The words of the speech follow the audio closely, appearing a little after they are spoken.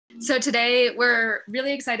So today we're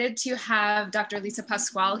really excited to have Dr. Lisa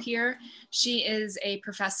Pascual here. She is a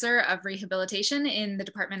professor of rehabilitation in the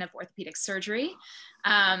Department of Orthopedic Surgery.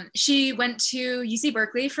 She went to UC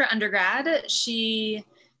Berkeley for undergrad. She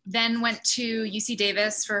then went to UC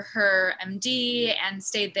Davis for her MD and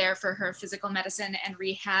stayed there for her physical medicine and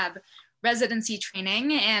rehab residency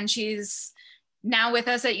training. And she's now with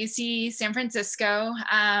us at UC San Francisco.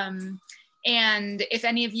 And if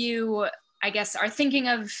any of you, I guess, are thinking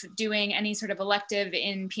of doing any sort of elective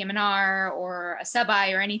in PM&R or a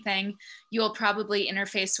sub-I or anything, you'll probably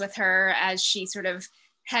interface with her as she sort of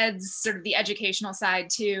heads sort of the educational side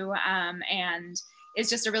too, and is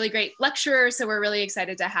just a really great lecturer. So we're really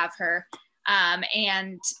excited to have her.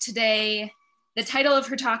 And today, the title of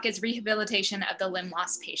her talk is Rehabilitation of the Limb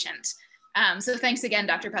Loss Patient. So thanks again,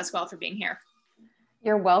 Dr. Pascual, for being here.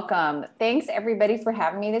 You're welcome. Thanks everybody for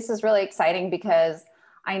having me. This is really exciting because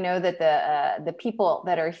I know that the people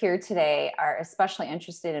that are here today are especially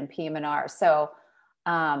interested in PM&R. So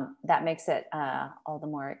that makes it all the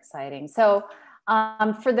more exciting. So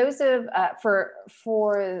for those of,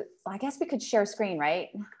 I guess we could share screen, right?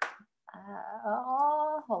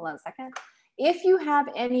 Hold on a second. If you have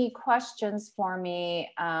any questions for me,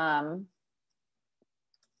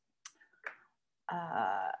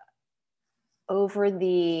 over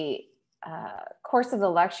the course of the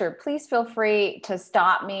lecture, please feel free to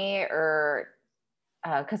stop me, or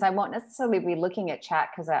because I won't necessarily be looking at chat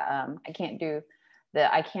because I can't do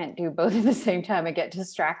both at the same time. I get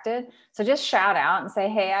distracted. So just shout out and say,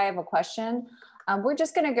 hey, I have a question. We're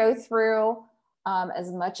just going to go through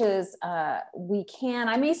as much as we can.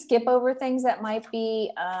 I may skip over things that might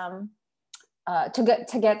be to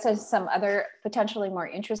get to some other potentially more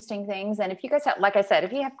interesting things. And if you guys have, like I said,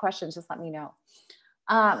 if you have questions, just let me know.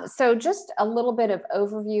 So just a little bit of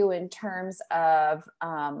overview in terms of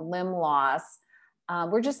limb loss.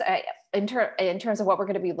 We're just in terms of what we're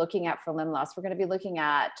going to be looking at for limb loss. We're going to be looking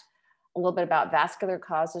at a little bit about vascular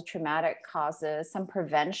causes, traumatic causes, some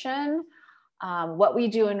prevention, what we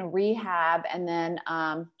do in rehab, and then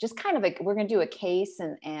just kind of we're going to do a case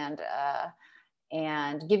and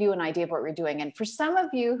give you an idea of what we're doing. And for some of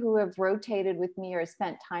you who have rotated with me or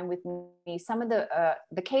spent time with me, some of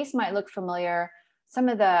the case might look familiar. Some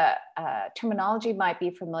of the terminology might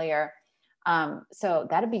be familiar. So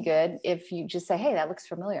that'd be good if you just say, hey, that looks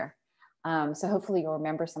familiar. So hopefully you'll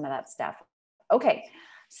remember some of that stuff. Okay,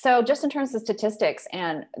 so just in terms of statistics,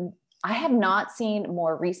 and I have not seen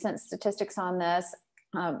more recent statistics on this.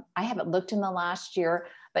 I haven't looked in the last year,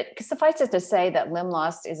 but suffice it to say that limb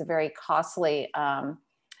loss is a very costly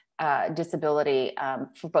disability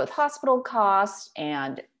for both hospital costs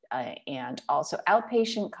and also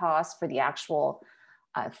outpatient costs for the actual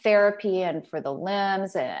therapy and for the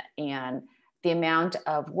limbs and the amount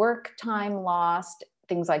of work time lost,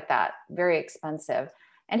 things like that, very expensive.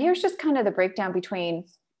 And here's just kind of the breakdown between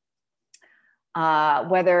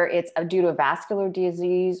whether it's due to a vascular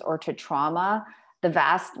disease or to trauma. The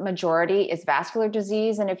vast majority is vascular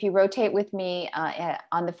disease. And if you rotate with me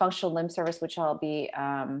on the functional limb service, which I'll be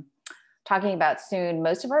talking about soon,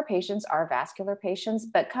 most of our patients are vascular patients,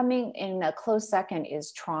 but coming in a close second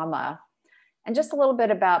is trauma. And just a little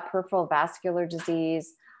bit about peripheral vascular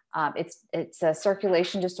disease. It's a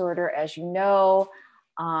circulation disorder, as you know,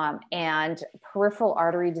 and peripheral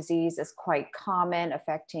artery disease is quite common,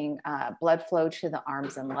 affecting blood flow to the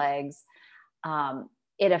arms and legs.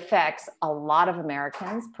 It affects a lot of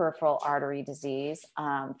Americans, peripheral artery disease,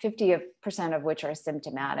 50% of which are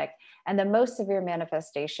symptomatic. And the most severe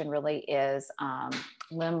manifestation really is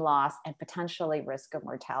limb loss and potentially risk of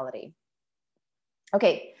mortality.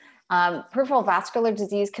 Okay. Peripheral vascular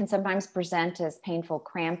disease can sometimes present as painful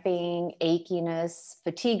cramping, achiness,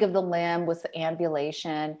 fatigue of the limb with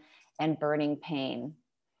ambulation, and burning pain.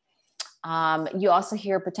 You also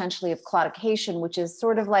hear potentially of claudication, which is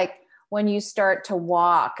sort of like when you start to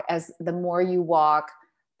walk, as the more you walk,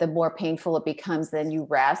 the more painful it becomes, then you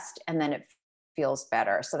rest, and then it feels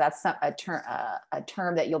better. So that's a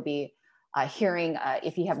term that you'll be hearing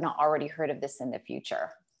if you have not already heard of this in the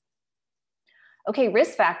future. Okay,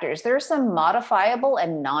 risk factors. There are some modifiable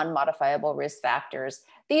and non-modifiable risk factors.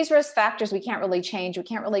 These risk factors we can't really change. We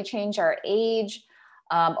can't really change our age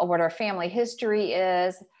or what our family history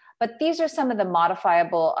is, but these are some of the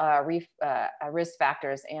modifiable risk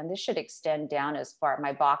factors, and this should extend down as far.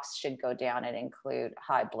 My box should go down and include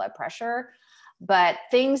high blood pressure, but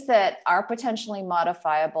things that are potentially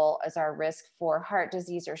modifiable is our risk for heart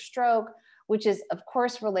disease or stroke, which is of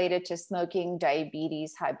course related to smoking,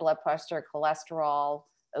 diabetes, high blood pressure, cholesterol,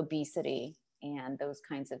 obesity, and those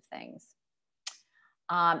kinds of things.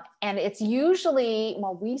 And it's usually,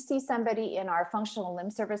 when we see somebody in our functional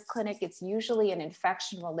limb service clinic, it's usually an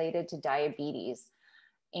infection related to diabetes.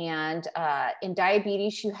 And in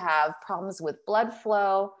diabetes, you have problems with blood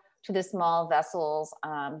flow to the small vessels.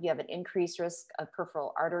 You have an increased risk of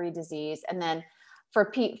peripheral artery disease. And then for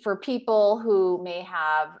people who may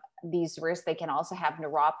have these risks, they can also have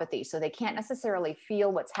neuropathy. So they can't necessarily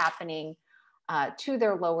feel what's happening to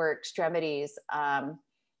their lower extremities.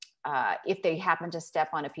 If they happen to step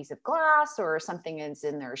on a piece of glass or something is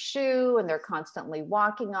in their shoe and they're constantly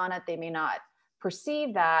walking on it, they may not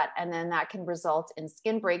perceive that. And then that can result in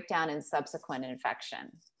skin breakdown and subsequent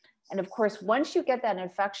infection. And of course, once you get that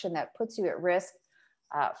infection, that puts you at risk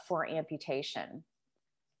for amputation.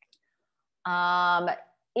 For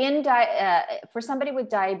somebody with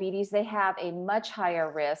diabetes, they have a much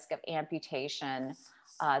higher risk of amputation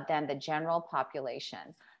than the general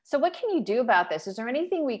population. So what can you do about this? Is there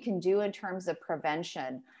anything we can do in terms of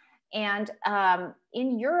prevention? And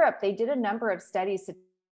in Europe, they did a number of studies to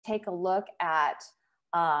take a look at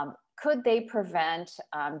could they prevent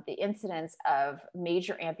the incidence of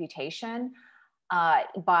major amputation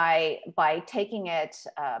by taking it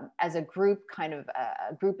as a group kind of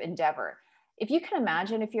a group endeavor. If you can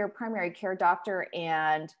imagine, if you're a primary care doctor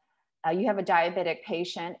and you have a diabetic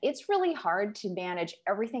patient, it's really hard to manage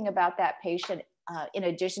everything about that patient in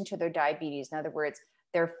addition to their diabetes. In other words,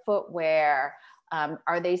 their footwear,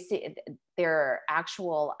 their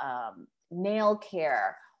actual nail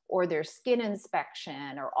care, or their skin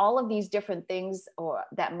inspection, or all of these different things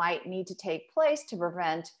that might need to take place to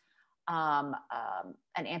prevent an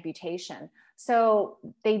amputation. So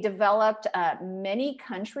they developed, many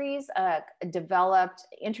countries developed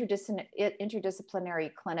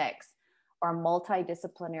interdisciplinary clinics or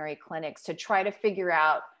multidisciplinary clinics to try to figure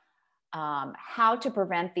out how to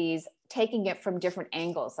prevent these, taking it from different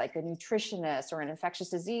angles, like a nutritionist or an infectious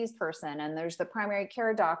disease person, and there's the primary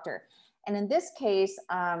care doctor. And in this case,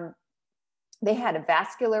 they had a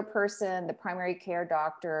vascular person, the primary care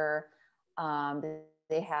doctor,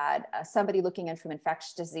 they had somebody looking in from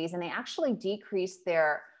infectious disease, and they actually decreased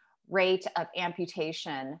their rate of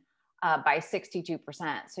amputation by 62%.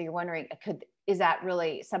 So you're wondering, is that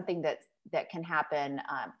really something that can happen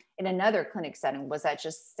in another clinic setting? Was that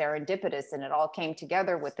just serendipitous and it all came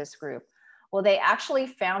together with this group? Well, they actually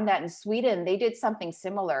found that in Sweden, they did something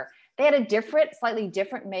similar. They had a slightly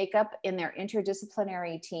different makeup in their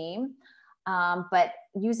interdisciplinary team, but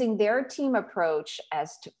using their team approach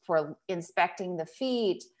for inspecting the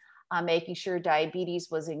feet, making sure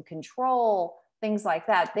diabetes was in control, things like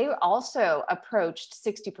that, they also approached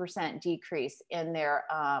 60% decrease in their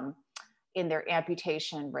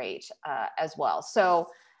amputation rate as well. So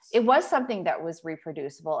it was something that was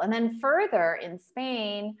reproducible. And then further in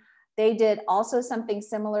Spain, they did also something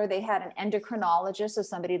similar. They had an endocrinologist, so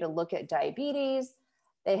somebody to look at diabetes.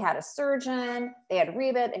 They had a surgeon, they had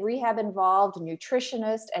rehab involved, a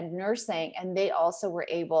nutritionist and nursing, and they also were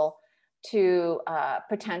able to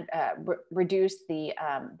reduce the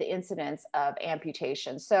incidence of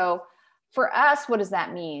amputation. So for us, what does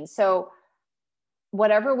that mean? So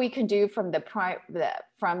whatever we can do from the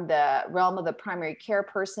realm of the primary care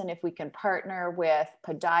person, if we can partner with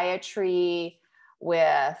podiatry,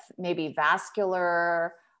 with maybe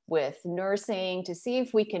vascular, with nursing, to see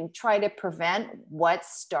if we can try to prevent what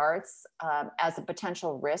starts as a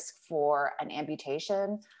potential risk for an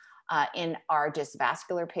amputation in our just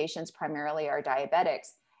vascular patients, primarily our diabetics,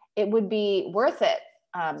 it would be worth it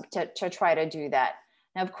to try to do that.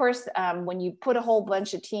 Now, of course, when you put a whole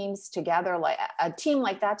bunch of teams together, like a team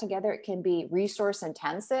like that together, it can be resource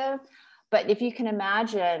intensive. But if you can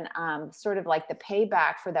imagine sort of like the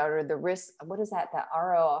payback for that, or the risk, what is that, the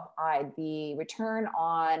ROI, the return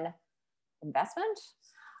on investment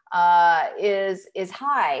is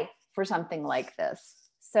high for something like this.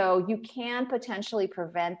 So you can potentially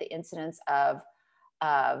prevent the incidence of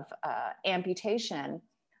amputation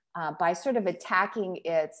by sort of attacking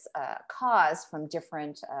its cause from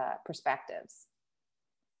different perspectives.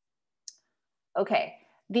 Okay.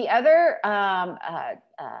 The other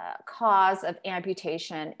cause of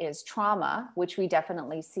amputation is trauma, which we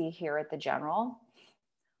definitely see here at the General.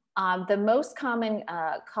 The most common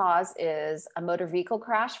cause is a motor vehicle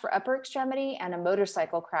crash for upper extremity and a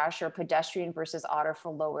motorcycle crash or pedestrian versus auto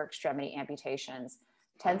for lower extremity amputations.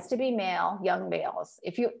 Tends to be young males.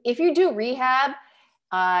 If you do rehab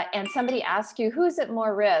and somebody asks you, who's at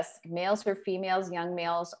more risk, males or females, young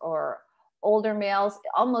males or older males,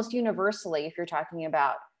 almost universally, if you're talking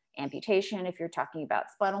about amputation, if you're talking about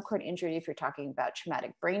spinal cord injury, if you're talking about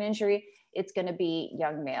traumatic brain injury, it's going to be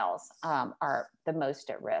young males are the most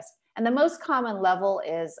at risk. And the most common level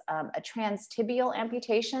is a transtibial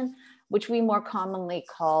amputation, which we more commonly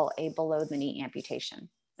call a below the knee amputation.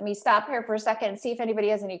 Let me stop here for a second and see if anybody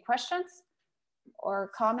has any questions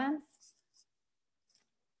or comments.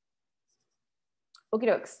 Okie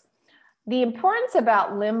dokes. The importance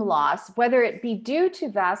about limb loss, whether it be due to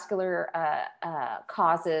vascular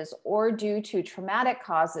causes or due to traumatic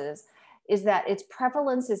causes, is that its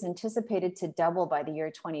prevalence is anticipated to double by the year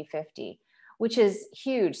 2050, which is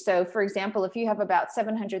huge. So for example, if you have about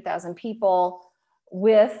 700,000 people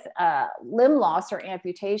with limb loss or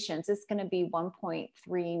amputations, it's going to be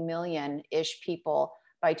 1.3 million-ish people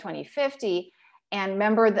by 2050. And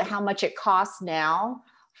remember how much it costs now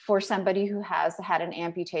for somebody who has had an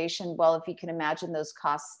amputation. Well, if you can imagine those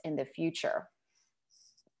costs in the future.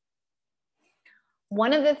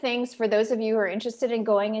 One of the things for those of you who are interested in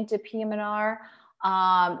going into PM&R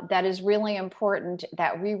that is really important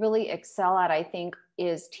that we really excel at, I think,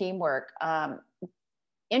 is teamwork.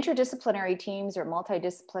 Interdisciplinary teams or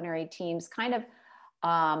multidisciplinary teams kind of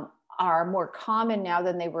are more common now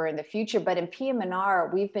than they were in the future, but in PM&R,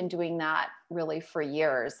 we've been doing that really for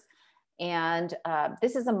years. And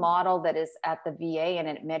this is a model that is at the VA and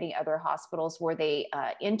at many other hospitals where they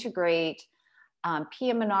integrate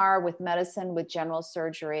PM&R with medicine, with general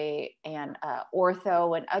surgery and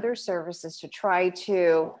ortho and other services to try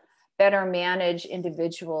to better manage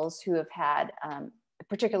individuals who have had,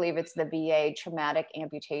 particularly if it's the VA, traumatic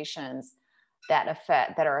amputations that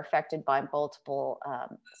are affected by multiple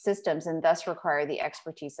systems and thus require the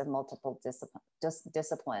expertise of multiple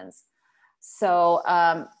disciplines. So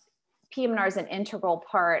PM&R is an integral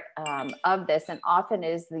part of this and often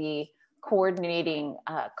is the coordinating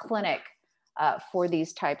clinic for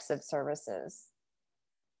these types of services.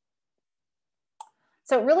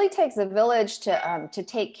 So it really takes a village to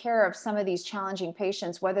take care of some of these challenging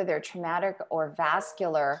patients, whether they're traumatic or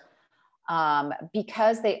vascular,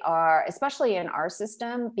 because they are, especially in our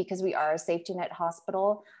system, because we are a safety net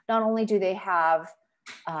hospital, not only do they have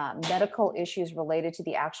medical issues related to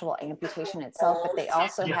the actual amputation itself, but they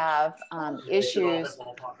also have issues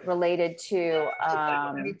related to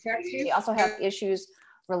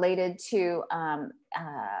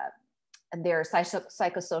their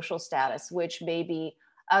psychosocial status, which may be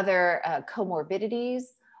other comorbidities,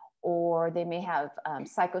 or they may have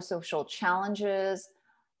psychosocial challenges,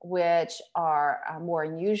 which are more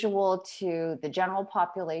unusual to the general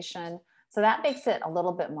population. So that makes it a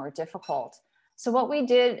little bit more difficult. So what we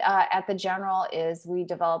did at the General is we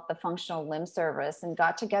developed the functional limb service and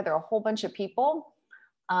got together a whole bunch of people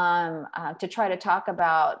to try to talk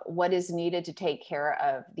about what is needed to take care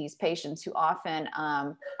of these patients who often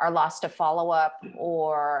are lost to follow-up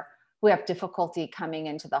or who have difficulty coming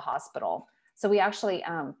into the hospital. So we actually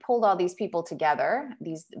pulled all these people together,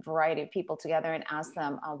 these variety of people together, and asked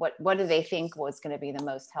them what do they think was going to be the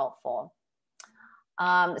most helpful.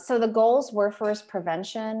 So the goals were first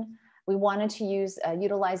prevention. We wanted to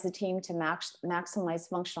utilize the team to maximize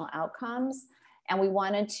functional outcomes. And we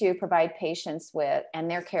wanted to provide patients with, and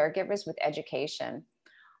their caregivers with education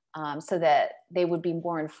so that they would be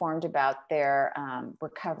more informed about their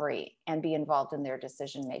recovery and be involved in their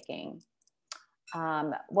decision-making.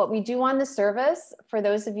 What we do on the service, for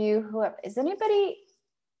those of you who have, has anybody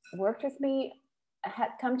worked with me,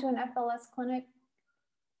 come to an FLS clinic?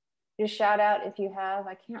 Just shout out if you have,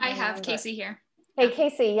 I can't remember. I have Casey here. Hey,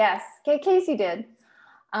 Casey, yes. Okay, Casey did.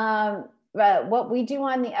 But what we do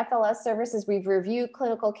on the FLS service is we review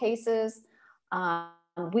clinical cases.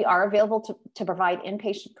 We are available to provide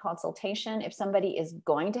inpatient consultation if somebody is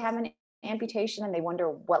going to have an amputation and they wonder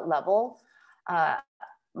what level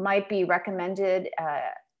might be recommended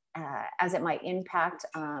as it might impact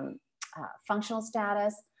functional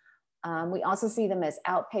status. We also see them as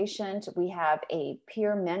outpatient. We have a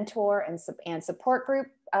peer mentor and support group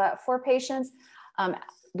for patients.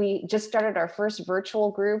 We just started our first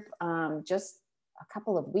virtual group just a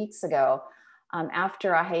couple of weeks ago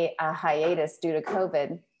after a hiatus due to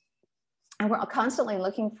COVID. And we're constantly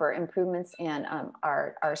looking for improvements in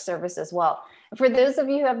our service as well. For those of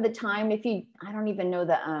you who have the time, if you, I don't even know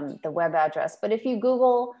the web address, but if you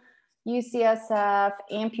Google UCSF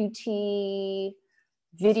amputee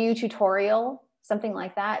video tutorial, something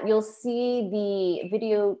like that, you'll see the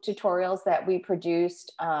video tutorials that we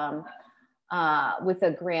produced with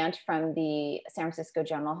a grant from the San Francisco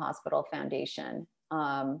General Hospital Foundation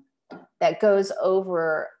that goes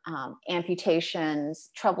over amputations,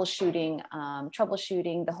 troubleshooting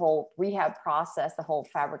the whole rehab process, the whole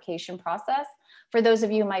fabrication process, for those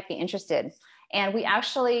of you who might be interested. And we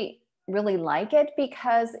actually really like it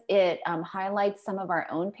because it highlights some of our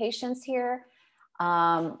own patients here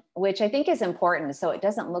which I think is important. So it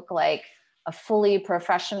doesn't look like a fully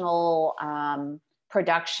professional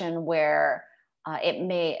production where it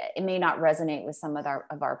may not resonate with some of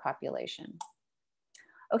our population.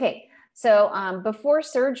 Okay, so before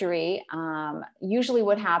surgery, usually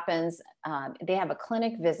what happens, they have a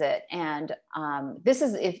clinic visit, and this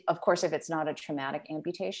is, of course, if it's not a traumatic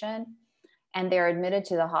amputation, and they're admitted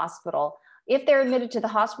to the hospital. If they're admitted to the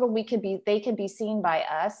hospital, they could be seen by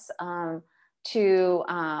us to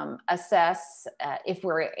assess if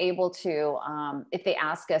we're able to, if they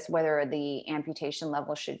ask us whether the amputation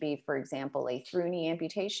level should be, for example, a through knee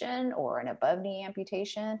amputation or an above knee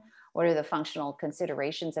amputation. What are the functional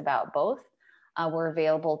considerations about both? We're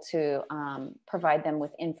available to provide them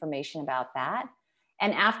with information about that.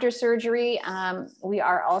 And after surgery, we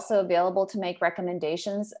are also available to make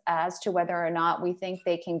recommendations as to whether or not we think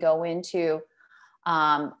they can go into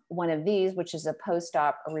one of these, which is a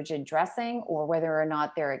post-op rigid dressing, or whether or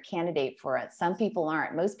not they're a candidate for it. Some people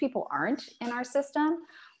aren't. Most people aren't in our system,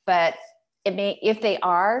 but if they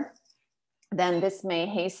are, then this may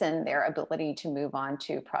hasten their ability to move on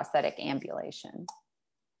to prosthetic ambulation.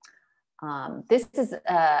 This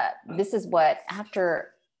is what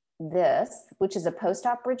after this, which is a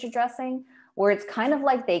post-op rigid dressing, where it's kind of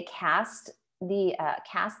like they cast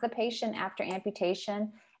the patient after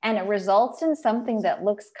amputation, and it results in something that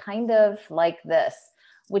looks kind of like this,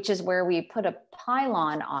 which is where we put a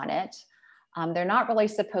pylon on it. They're not really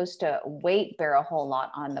supposed to weight bear a whole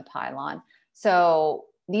lot on the pylon. So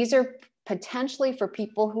these are potentially for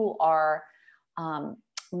people who are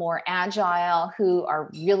more agile, who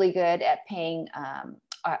are really good at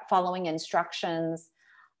following instructions,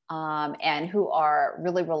 and who are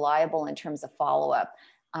really reliable in terms of follow-up.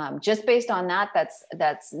 Just based on that,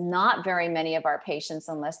 that's not very many of our patients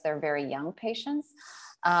unless they're very young patients.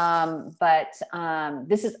 But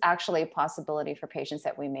this is actually a possibility for patients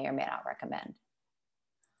that we may or may not recommend.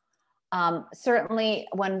 Certainly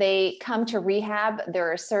when they come to rehab,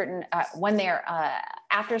 there are certain, when they're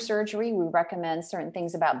after surgery, we recommend certain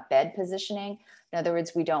things about bed positioning. In other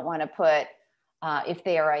words, we don't want to put, if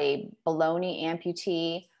they are a below knee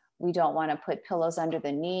amputee, we don't want to put pillows under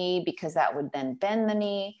the knee because that would then bend the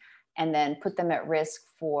knee and then put them at risk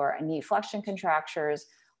for knee flexion contractures.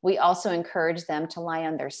 We also encourage them to lie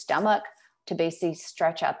on their stomach to basically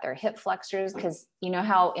stretch out their hip flexors, because you know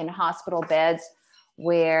how in hospital beds,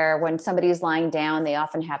 where when somebody's lying down, they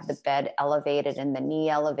often have the bed elevated and the knee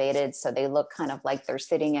elevated, so they look kind of like they're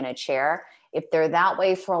sitting in a chair. If they're that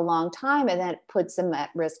way for a long time, and that puts them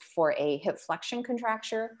at risk for a hip flexion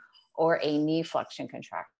contracture or a knee flexion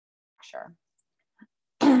contracture.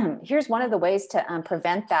 Here's one of the ways to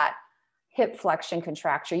prevent that hip flexion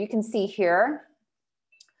contracture. You can see here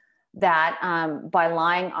that by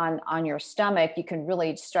lying on your stomach, you can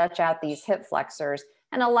really stretch out these hip flexors,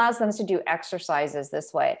 and allows them to do exercises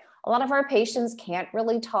this way. A lot of our patients can't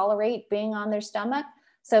really tolerate being on their stomach.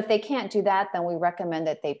 So if they can't do that, then we recommend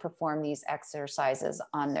that they perform these exercises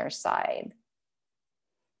on their side.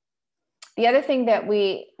 The other thing that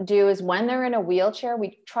we do is when they're in a wheelchair,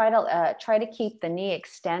 we try to keep the knee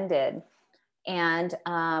extended. And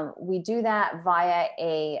we do that via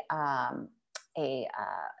a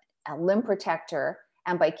limb protector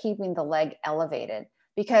and by keeping the leg elevated.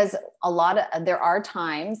 Because there are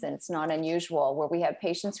times, and it's not unusual, where we have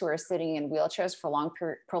patients who are sitting in wheelchairs for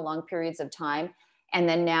prolonged periods of time. And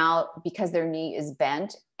then now, because their knee is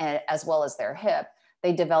bent, as well as their hip,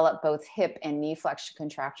 they develop both hip and knee flexion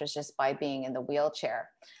contractures just by being in the wheelchair.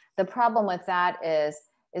 The problem with that is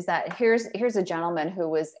that here's a gentleman who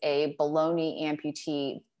was a below knee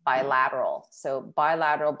amputee bilateral. So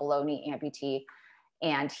bilateral below knee amputee.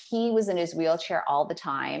 And he was in his wheelchair all the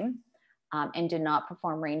time. And did not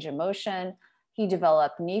perform range of motion. He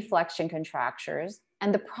developed knee flexion contractures.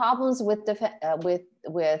 And the problems with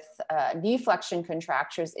knee flexion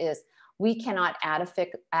contractures is we cannot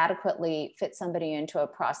adequately fit somebody into a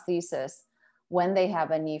prosthesis when they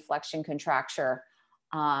have a knee flexion contracture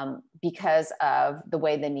because of the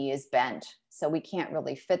way the knee is bent. So we can't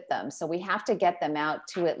really fit them. So we have to get them out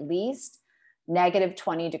to at least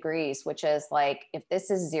 -20 degrees, which is like, if this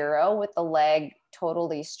is 0 with the leg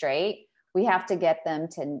totally straight, we have to get them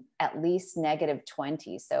to at least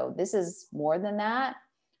 -20. So this is more than that.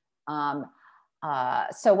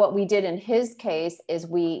 So what we did in his case is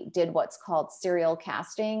we did what's called serial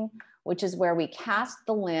casting, which is where we cast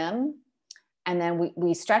the limb and then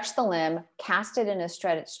we stretch the limb, cast it in a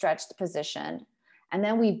stretched position, and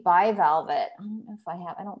then we bivalve it. I don't know if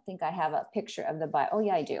I don't think I have a picture of the oh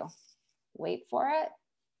yeah, I do. Wait for it.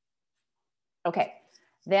 Okay.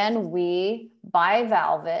 Then we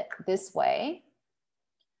bivalve it this way.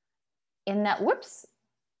 in that, whoops.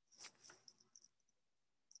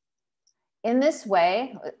 In this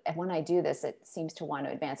way, and when I do this, it seems to want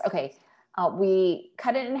to advance. Okay, we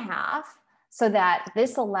cut it in half so that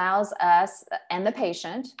this allows us and the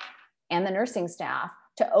patient and the nursing staff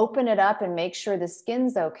to open it up and make sure the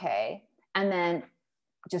skin's okay, and then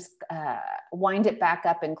just wind it back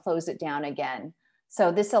up and close it down again.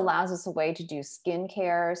 So this allows us a way to do skin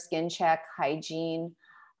care, skin check, hygiene,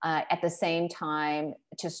 at the same time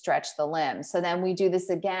to stretch the limb. So then we do this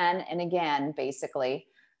again and again, basically.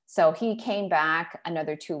 So he came back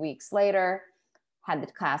another 2 weeks later, had the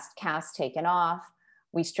cast taken off.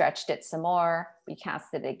 We stretched it some more, we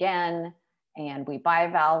cast it again, and we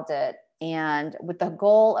bivalved it, and with the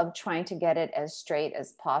goal of trying to get it as straight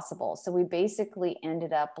as possible. So we basically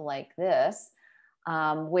ended up like this,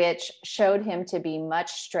 which showed him to be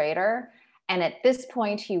much straighter. And at this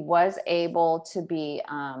point, he was able to be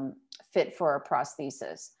fit for a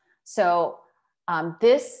prosthesis. So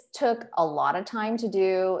this took a lot of time to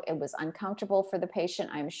do. It was uncomfortable for the patient,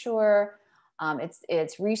 I'm sure.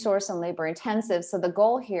 It's resource and labor intensive. So the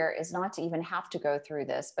goal here is not to even have to go through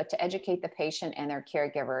this, but to educate the patient and their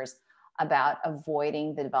caregivers about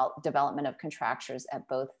avoiding the development of contractures at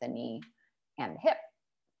both the knee and the hip.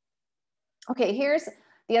 Okay, here's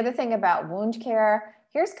the other thing about wound care.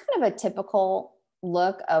 Here's kind of a typical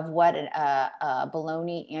look of what a below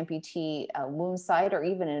knee amputee wound site, or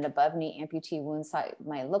even an above knee amputee wound site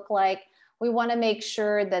might look like. We want to make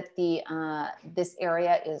sure that this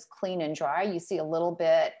area is clean and dry. You see a little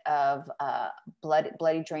bit of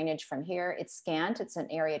bloody drainage from here. It's scant. It's an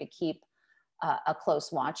area to keep a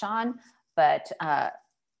close watch on, but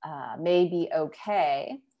may be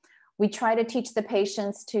okay. We try to teach the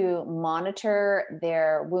patients to monitor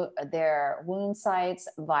their wound sites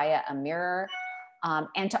via a mirror,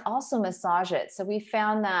 and to also massage it. So we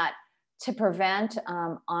found that to prevent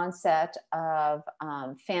onset of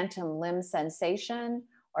phantom limb sensation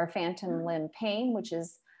or phantom limb pain, which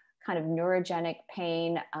is kind of neurogenic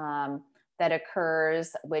pain that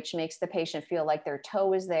occurs, which makes the patient feel like their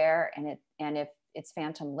toe is there, and if it's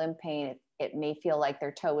phantom limb pain, it may feel like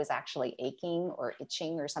their toe is actually aching or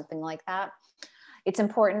itching or something like that. It's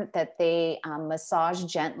important that they massage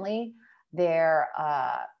gently their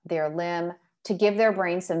limb to give their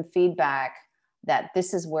brain some feedback that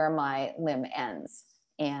this is where my limb ends.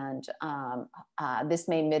 And this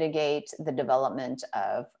may mitigate the development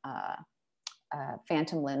of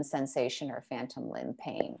phantom limb sensation or phantom limb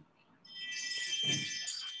pain.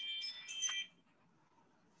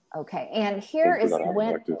 Okay, and here is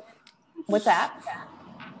when, what's that?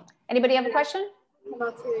 Anybody have a question?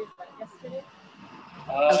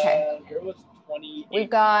 Okay. We've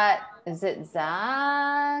got, is it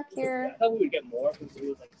Zach here? I thought we would get more because it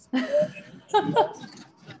was like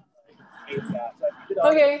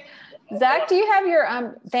Okay, Zach, do you have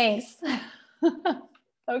your, thanks.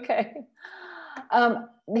 Okay.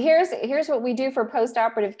 Here's what we do for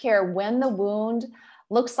post-operative care. When the wound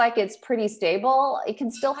looks like it's pretty stable, it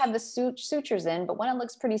can still have the sutures in, but when it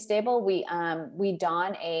looks pretty stable, we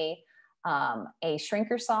don a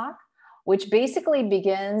shrinker sock, which basically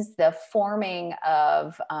begins the forming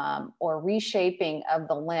of or reshaping of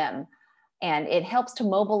the limb. And it helps to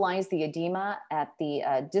mobilize the edema at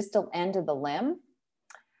the distal end of the limb.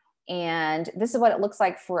 And this is what it looks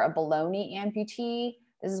like for a below knee amputee.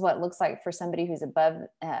 This is what it looks like for somebody who's above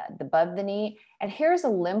the knee. And here's a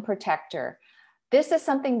limb protector. This is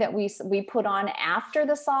something that we put on after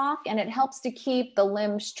the sock, and it helps to keep the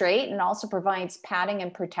limb straight and also provides padding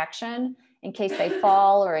and protection in case they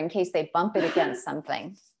fall or in case they bump it against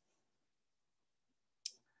something.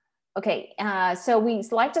 Okay, so we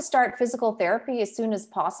like to start physical therapy as soon as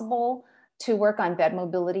possible to work on bed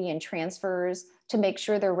mobility and transfers, to make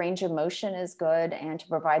sure their range of motion is good, and to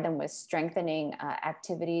provide them with strengthening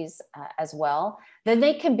activities as well. Then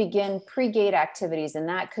they can begin pre-gait activities, and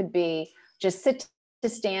that could be just sit to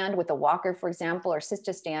stand with a walker, for example, or sit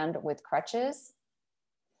to stand with crutches.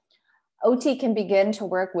 OT can begin to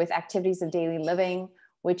work with activities of daily living,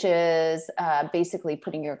 which is basically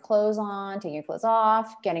putting your clothes on, taking your clothes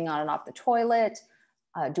off, getting on and off the toilet,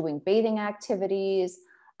 doing bathing activities,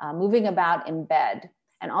 moving about in bed,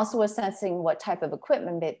 and also assessing what type of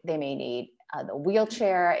equipment they may need, the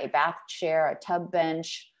wheelchair, a bath chair, a tub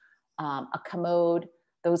bench, a commode,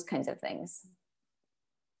 those kinds of things.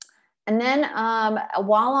 And then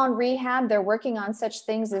while on rehab, they're working on such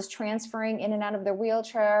things as transferring in and out of their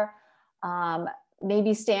wheelchair,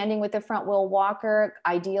 maybe standing with the front wheel walker,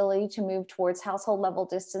 ideally to move towards household level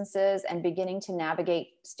distances, and beginning to navigate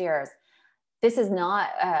stairs. This is not,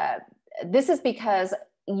 this is because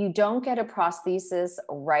you don't get a prosthesis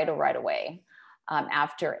right away.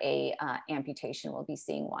 after a amputation. We'll be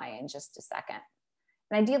seeing why in just a second.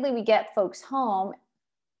 And ideally, we get folks home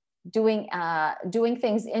doing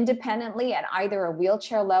things independently at either a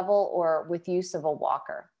wheelchair level or with use of a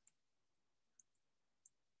walker.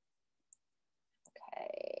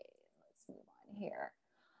 Okay, let's move on here.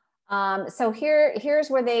 So here's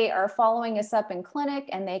where they are following us up in clinic,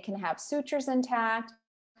 and they can have sutures intact.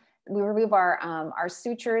 We remove our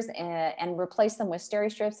sutures and replace them with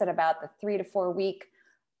steri strips at about the 3 to 4 week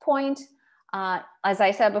point. As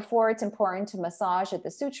I said before, it's important to massage at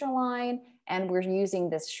the suture line, and we're using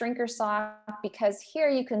this shrinker sock because here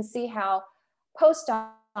you can see how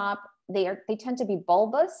post-op they tend to be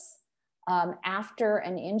bulbous after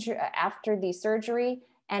an injury, after the surgery.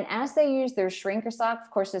 And as they use their shrinker sock,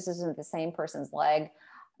 of course, this isn't the same person's leg,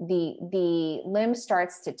 the limb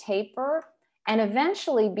starts to taper. And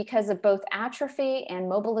eventually, because of both atrophy and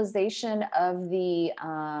mobilization of the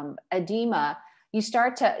edema, you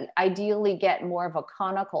start to ideally get more of a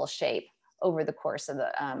conical shape over the course of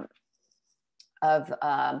the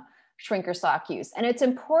shrinker sock use. And it's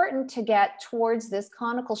important to get towards this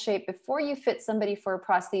conical shape before you fit somebody for a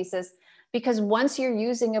prosthesis, because once you're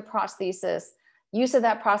using a prosthesis, use of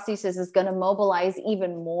that prosthesis is going to mobilize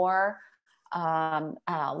even more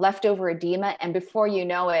leftover edema. And before you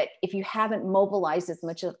know it, if you haven't mobilized as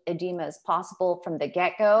much of edema as possible from the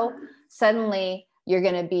get-go, suddenly you're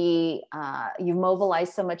going to be, you've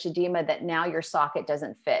mobilized so much edema that now your socket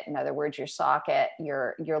doesn't fit. In other words, your socket,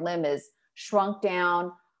 your limb is shrunk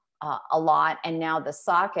down a lot, and now the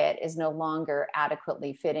socket is no longer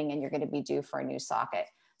adequately fitting, and you're going to be due for a new socket.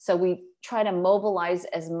 So we try to mobilize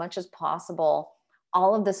as much as possible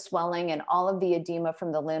all of the swelling and all of the edema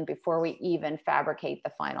from the limb before we even fabricate the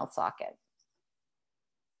final socket.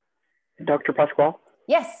 Dr. Pascual?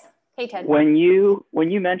 Yes. Hey, Ted. When you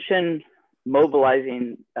mention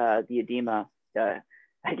mobilizing the edema,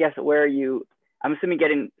 I guess where are you, I'm assuming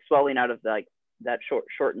getting swelling out of that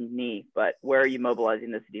shortened knee, but where are you mobilizing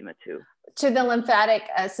this edema to? To the lymphatic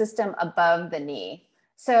system above the knee.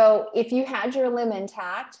 So if you had your limb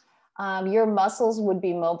intact, your muscles would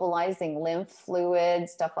be mobilizing lymph fluid,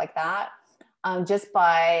 stuff like that, just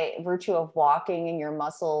by virtue of walking and your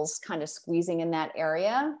muscles kind of squeezing in that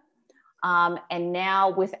area. And now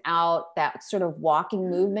without that sort of walking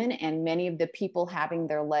movement and many of the people having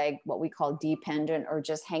their leg, what we call dependent or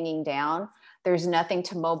just hanging down, there's nothing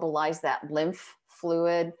to mobilize that lymph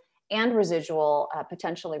fluid and residual,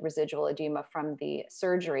 potentially residual edema from the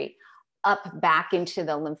surgery up back into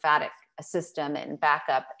the lymphatic system and back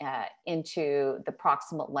up into the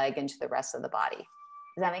proximal leg, into the rest of the body.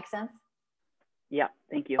 Does that make sense? Yeah,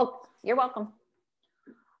 thank you. Oh, you're welcome.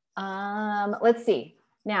 Let's see.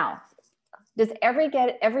 Now, does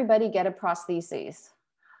everybody get a prosthesis?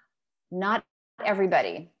 Not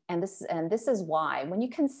everybody. And this is why. When you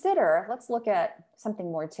consider, let's look at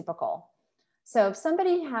something more typical. So if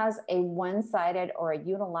somebody has a one-sided or a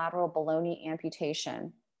unilateral below knee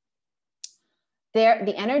amputation,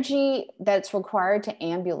 the energy that's required to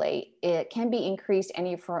ambulate, it can be increased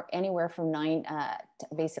anywhere from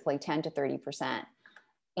basically 10 to 30%.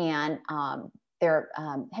 And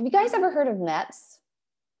have you guys ever heard of METs?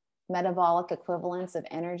 Metabolic equivalence of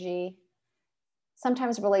energy?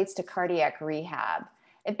 Sometimes relates to cardiac rehab.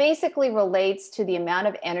 It basically relates to the amount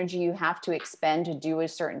of energy you have to expend to do a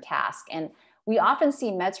certain task. And we often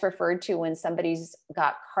see METs referred to when somebody's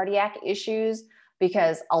got cardiac issues,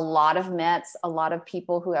 because a lot of METs, a lot of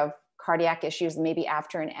people who have cardiac issues, maybe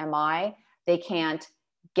after an MI, they can't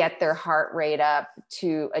get their heart rate up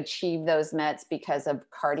to achieve those METs because of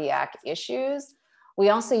cardiac issues. We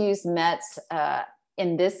also use METs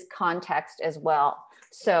in this context as well.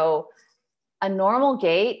 So a normal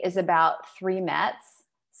gait is about 3 METs.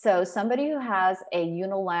 So somebody who has a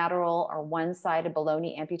unilateral or one-sided below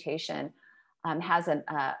knee amputation has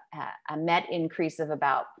a MET increase of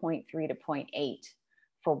about 0.3 to 0.8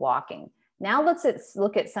 for walking. Now let's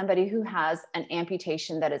look at somebody who has an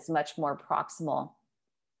amputation that is much more proximal.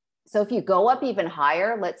 So if you go up even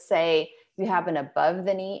higher, let's say you have an above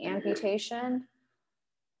the knee amputation.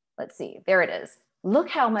 Let's see, there it is. Look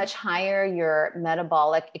how much higher your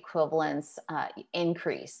metabolic equivalence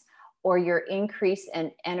increase, or your increase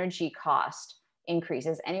in energy cost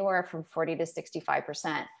increases anywhere from 40 to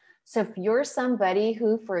 65%. So if you're somebody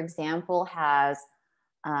who, for example, has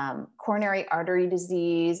coronary artery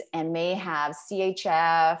disease and may have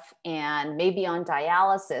CHF and may be on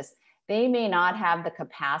dialysis, they may not have the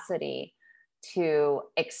capacity to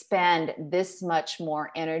expend this much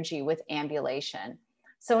more energy with ambulation.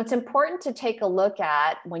 So it's important to take a look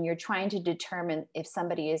at, when you're trying to determine if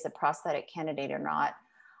somebody is a prosthetic candidate or not,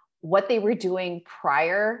 what they were doing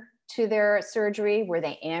prior to their surgery? Were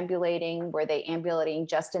they ambulating? Were they ambulating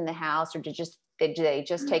just in the house, or did they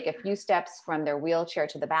just take a few steps from their wheelchair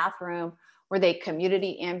to the bathroom? Were they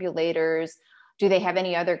community ambulators? Do they have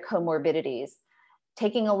any other comorbidities?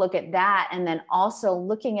 Taking a look at that, and then also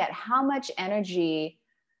looking at how much energy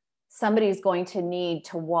somebody's going to need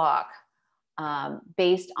to walk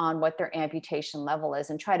based on what their amputation level is,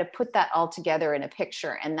 and try to put that all together in a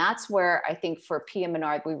picture. And that's where I think for Pia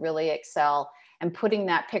Menard, we really excel in putting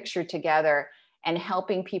that picture together and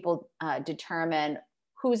helping people determine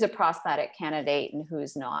who's a prosthetic candidate and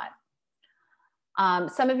who's not.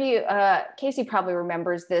 Some of you, Casey probably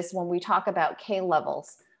remembers this when we talk about K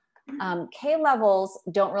levels. K levels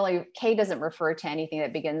don't really, K doesn't refer to anything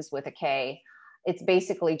that begins with a K. It's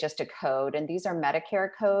basically just a code, and these are Medicare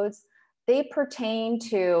codes. They pertain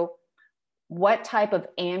to what type of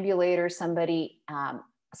ambulator somebody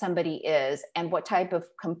is, and what type of,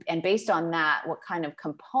 and based on that, what kind of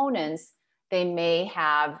components they may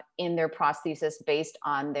have in their prosthesis based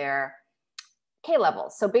on their K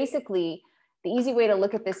levels. So basically, the easy way to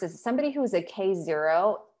look at this is somebody who is a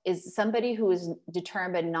K0 is somebody who is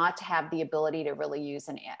determined not to have the ability to really use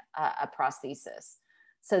a prosthesis.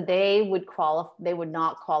 So they would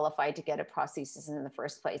not qualify to get a prosthesis in the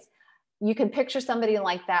first place. You can picture somebody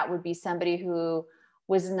like that would be somebody who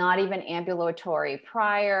was not even ambulatory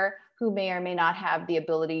prior, who may or may not have the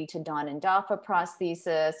ability to don and doff a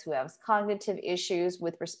prosthesis, who has cognitive issues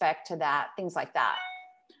with respect to that, things like that.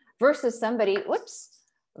 Versus somebody,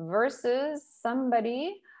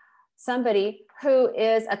 somebody who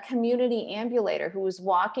is a community ambulator, who is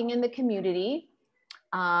walking in the community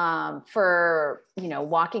for,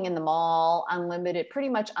 walking in the mall, pretty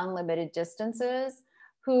much unlimited distances,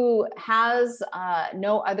 who has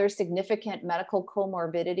no other significant medical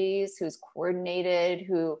comorbidities, who's coordinated,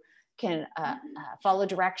 who can follow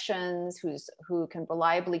directions, who can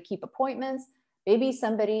reliably keep appointments. Maybe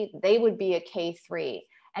somebody, they would be a K3.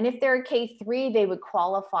 And if they're a K3, they would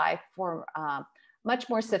qualify for much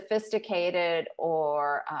more sophisticated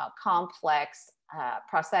or complex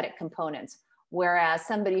prosthetic components. Whereas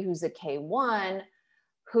somebody who's a K1,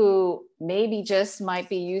 who maybe just might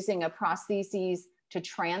be using a prosthesis to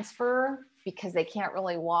transfer because they can't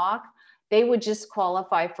really walk, they would just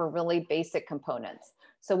qualify for really basic components.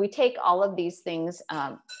 So we take all of these things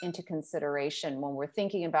into consideration when we're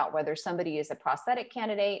thinking about whether somebody is a prosthetic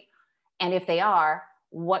candidate, and if they are,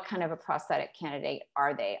 what kind of a prosthetic candidate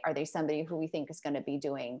are they? Are they somebody who we think is going to be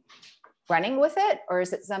running with it? Or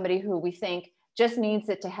is it somebody who we think just needs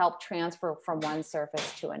it to help transfer from one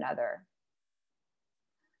surface to another?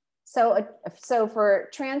 So for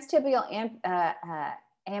transtibial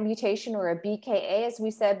amputation, or a BKA, as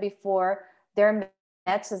we said before, their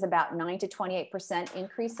METs is about 9 to 28%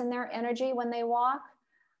 increase in their energy when they walk,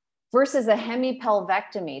 versus a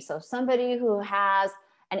hemipelvectomy. So somebody who has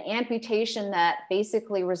an amputation that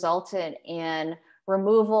basically resulted in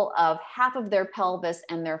removal of half of their pelvis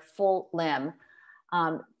and their full limb.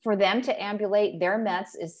 For them to ambulate, their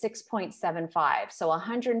METs is 6.75. So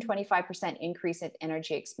 125% increase in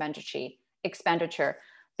energy expenditure.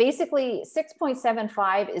 Basically,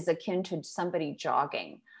 6.75 is akin to somebody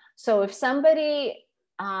jogging. So if somebody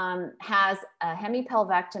has a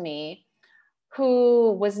hemipelvectomy,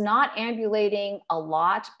 who was not ambulating a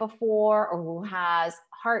lot before, or who has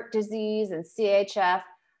heart disease and CHF,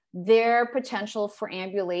 their potential for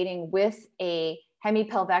ambulating with a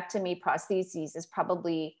hemipelvectomy prosthesis is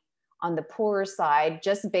probably on the poorer side,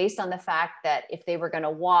 just based on the fact that if they were going to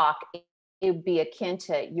walk, it would be akin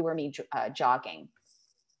to you or me jogging.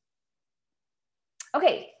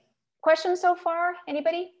 Okay, questions so far?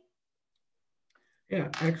 Anybody? Yeah,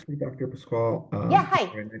 actually, Dr. Pascual. Yeah, hi.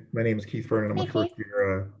 My name is Keith Vernon. I'm Hey, a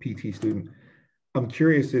first-year PT student. I'm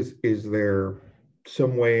curious: is there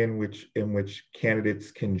some way in which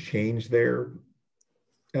candidates can change their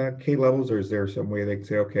K levels, or is there some way they can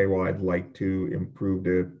say, okay, well, I'd like to improve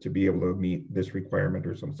to be able to meet this requirement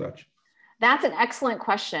or some such? That's an excellent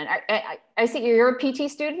question. I see you're a PT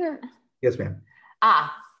student? Yes, ma'am.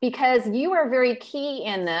 Because you are very key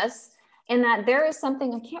in this, in that there is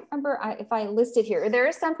something, I can't remember if I listed here, there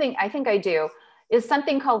is something, I think I do, is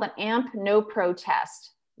something called an AMP No Pro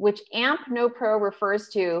test, which AMP No Pro refers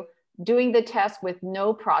to doing the test with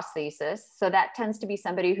no prosthesis. So that tends to be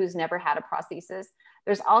somebody who's never had a prosthesis.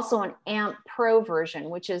 There's also an AMP Pro version,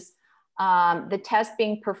 which is the test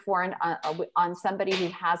being performed on somebody who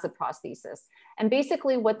has a prosthesis. And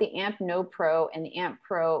basically what the AMP No Pro and the AMP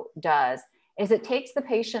Pro does is it takes the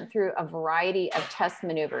patient through a variety of test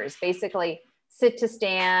maneuvers, basically sit to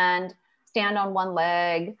stand, stand on one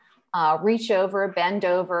leg, reach over, bend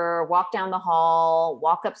over, walk down the hall,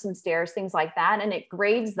 walk up some stairs, things like that. And it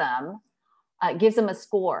grades them, gives them a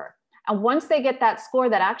score. And once they get that score,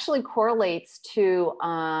 that actually correlates to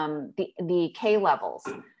the K levels.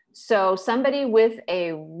 So somebody with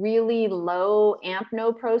a really low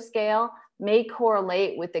AMP-NO-PRO scale may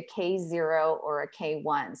correlate with a K0 or a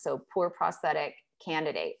K1, so poor prosthetic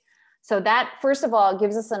candidate. So that, first of all,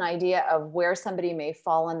 gives us an idea of where somebody may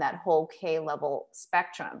fall in that whole K level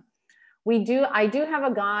spectrum. I do have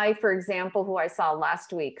a guy, for example, who I saw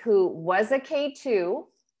last week, who was a K2,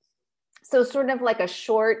 so sort of like a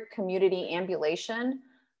short community ambulation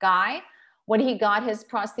guy when he got his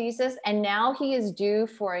prosthesis, and now he is due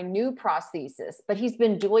for a new prosthesis, but he's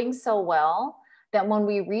been doing so well that when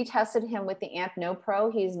we retested him with the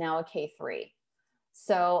AMP-NO-PRO, he's now a K3.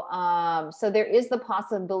 So, so there is the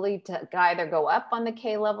possibility to either go up on the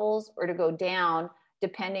K levels or to go down,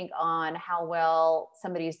 depending on how well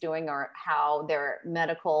somebody's doing or how their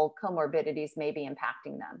medical comorbidities may be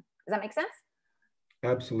impacting them. Does that make sense?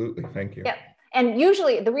 Absolutely, thank you. Yeah, and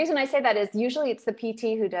usually the reason I say that is usually it's the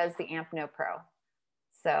PT who does the AMP-NO-PRO.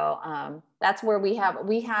 So that's where we have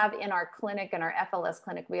in our clinic, in our FLS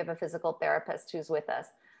clinic, we have a physical therapist who's with us,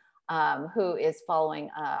 who is following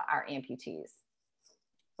our amputees.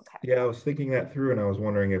 Okay. Yeah, I was thinking that through, and I was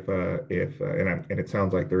wondering if and it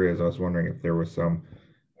sounds like there is. I was wondering if there was some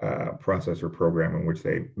process or program in which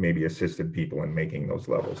they maybe assisted people in making those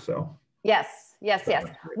levels. So yes.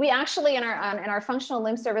 We actually in our functional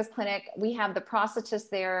limb service clinic, we have the prosthetist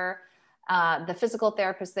there, the physical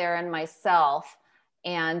therapist there, and myself,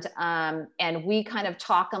 and we kind of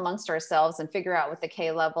talk amongst ourselves and figure out what the K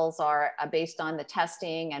levels are based on the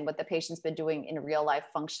testing and what the patient's been doing in real life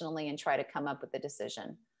functionally, and try to come up with a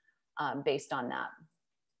decision based on that.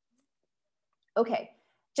 Okay,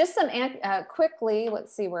 just some quickly,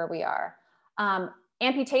 let's see where we are.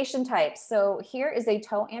 Amputation types. So here is a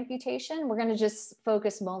toe amputation. We're going to just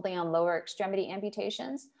focus mostly on lower extremity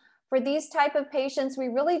amputations. For these type of patients, we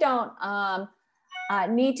really don't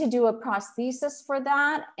need to do a prosthesis for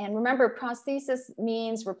that. And remember, prosthesis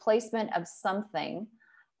means replacement of something.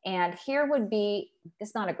 And here would be,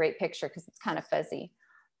 it's not a great picture because it's kind of fuzzy.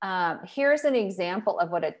 Here's an example of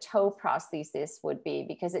what a toe prosthesis would be,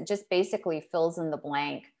 because it just basically fills in the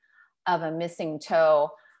blank of a missing toe.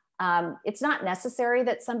 It's not necessary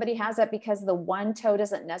that somebody has that because the one toe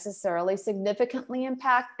doesn't necessarily significantly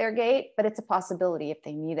impact their gait, but it's a possibility if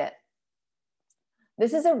they need it.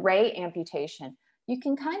 This is a ray amputation. You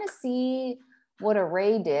can kind of see what a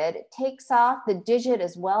ray did. It takes off the digit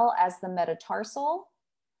as well as the metatarsal.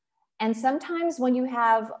 And sometimes when you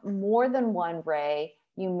have more than one ray,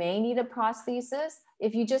 you may need a prosthesis.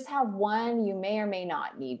 If you just have one, you may or may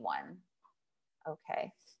not need one.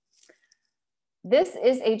 Okay. This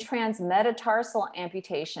is a transmetatarsal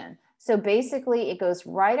amputation. So basically it goes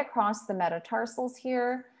right across the metatarsals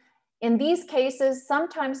here. In these cases,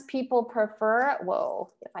 sometimes people prefer, whoa,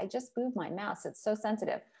 if I just move my mouse, it's so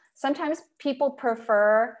sensitive. Sometimes people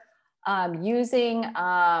prefer using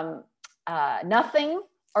nothing,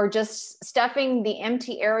 or just stuffing the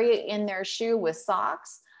empty area in their shoe with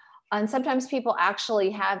socks. And sometimes people actually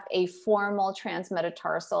have a formal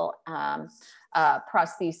transmetatarsal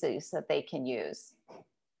prosthesis that they can use.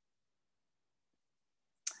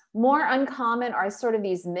 More uncommon are sort of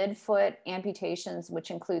these midfoot amputations,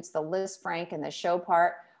 which includes the Lisfranc and the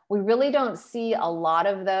Chopart. We really don't see a lot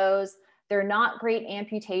of those. They're not great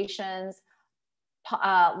amputations,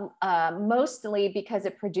 mostly because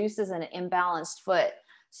it produces an imbalanced foot.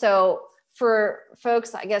 So for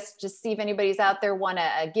folks, I guess, just see if anybody's out there want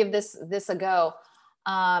to give this a go.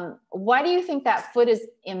 Why do you think that foot is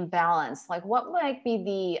imbalanced? Like, what might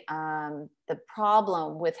be the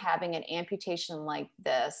problem with having an amputation like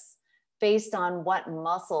this, based on what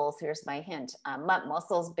muscles? Here's my hint: what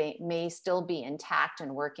muscles may still be intact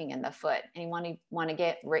and working in the foot? Anyone want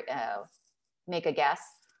to make a guess?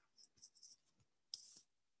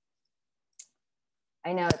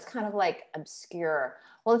 I know it's kind of like obscure.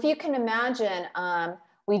 Well, if you can imagine,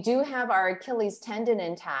 we do have our Achilles tendon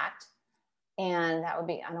intact. And that would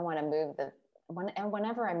be, I don't want to move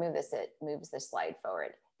whenever I move this, it moves the slide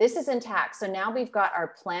forward. This is intact. So now we've got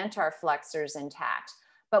our plantar flexors intact.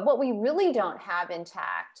 But what we really don't have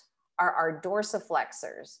intact are our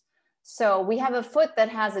dorsiflexors. So we have a foot that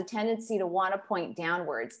has a tendency to want to point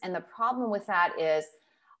downwards. And the problem with that is,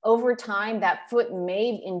 over time, that foot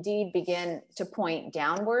may indeed begin to point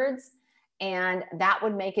downwards. And that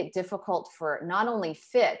would make it difficult for not only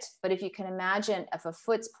fit, but if you can imagine, if a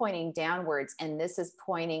foot's pointing downwards and this is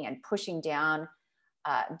pointing and pushing down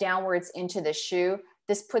downwards into the shoe,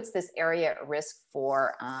 this puts this area at risk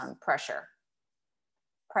for pressure.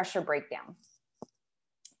 pressure breakdown.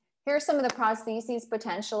 Here's some of the prostheses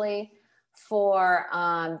potentially for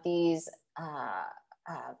these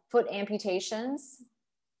foot amputations.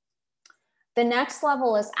 The next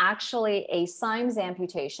level is actually a Symes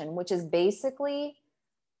amputation, which is basically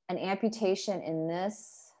an amputation in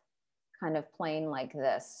this kind of plane like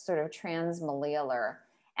this, sort of transmalleolar.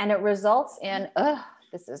 And it results in,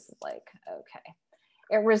 this is like, okay.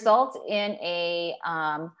 It results in a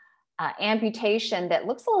amputation that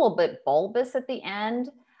looks a little bit bulbous at the end.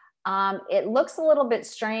 It looks a little bit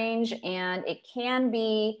strange, and it can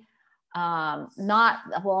be not,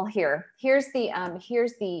 well, here's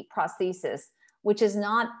the prosthesis, which is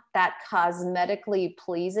not that cosmetically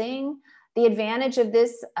pleasing. The advantage of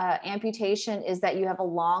this amputation is that you have a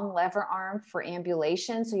long lever arm for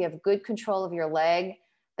ambulation, so you have good control of your leg.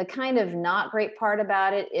 The kind of not great part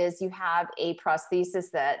about it is you have a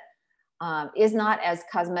prosthesis that is not as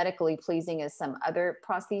cosmetically pleasing as some other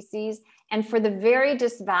prostheses. And for the very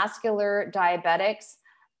dysvascular diabetics,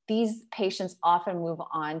 these patients often move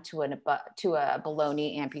on to a below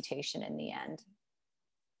knee amputation in the end.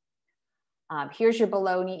 Here's your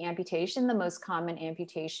below knee amputation, the most common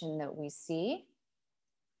amputation that we see.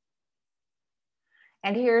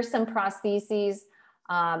 And here's some prostheses,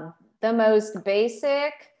 the most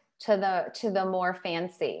basic to the more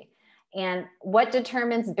fancy. And what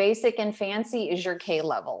determines basic and fancy is your K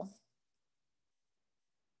level.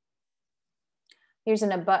 Here's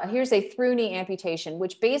a through knee amputation,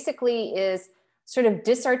 which basically is sort of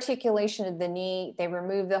disarticulation of the knee. They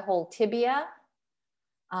remove the whole tibia.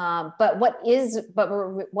 But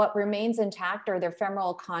what remains intact are their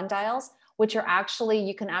femoral condyles, which are actually,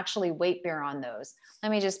 you can actually weight bear on those.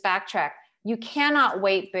 Let me just backtrack. You cannot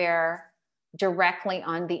weight bear directly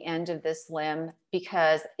on the end of this limb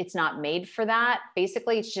because it's not made for that.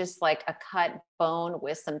 Basically, it's just like a cut bone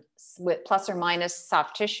with plus or minus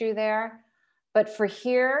soft tissue there. But for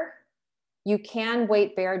here, you can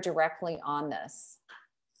weight bear directly on this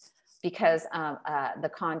because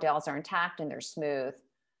the condyles are intact and they're smooth.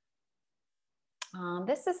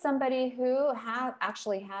 This is somebody who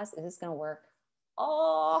actually has, is this gonna work?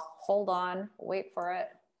 Oh, hold on, wait for it.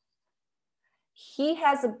 He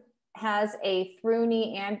has a through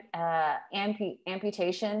knee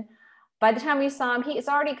amputation. By the time we saw him, he's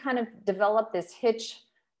already kind of developed this hitch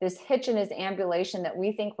in his ambulation that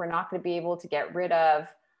we think we're not going to be able to get rid of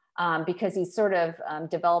because he's sort of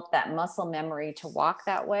developed that muscle memory to walk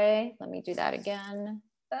that way. Let me do that again.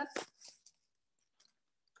 Here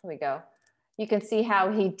we go. You can see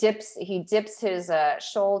how he dips his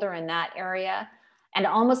shoulder in that area, and it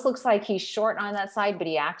almost looks like he's short on that side, but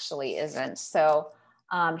he actually isn't. So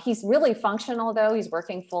he's really functional though. He's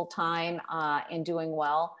working full time and doing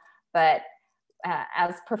well, but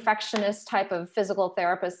as perfectionist type of physical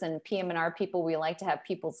therapists and PM&R people, we like to have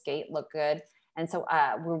people's gait look good. And so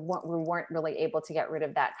we weren't really able to get rid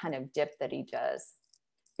of that kind of dip that he does.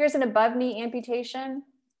 Here's an above knee amputation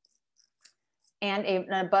and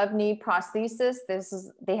an above knee prosthesis.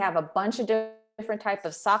 They have a bunch of different type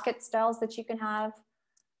of socket styles that you can have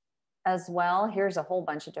as well. Here's a whole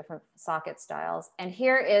bunch of different socket styles. And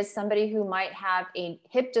here is somebody who might have a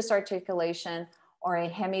hip dysarticulation or a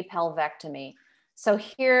hemipelvectomy. So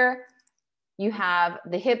here you have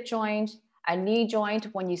the hip joint, a knee joint.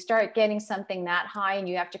 When you start getting something that high and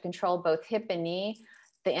you have to control both hip and knee,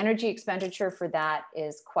 the energy expenditure for that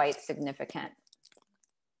is quite significant.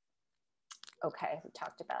 Okay, we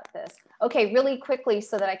talked about this. Okay, really quickly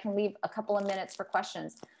so that I can leave a couple of minutes for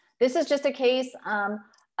questions. This is just a case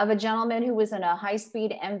of a gentleman who was in a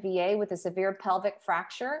high-speed MVA with a severe pelvic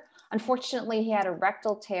fracture. Unfortunately, he had a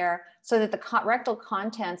rectal tear so that the rectal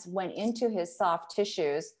contents went into his soft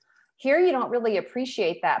tissues. Here, you don't really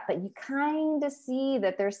appreciate that, but you kind of see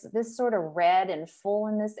that there's this sort of red and full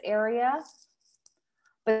in this area.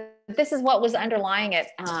 But this is what was underlying it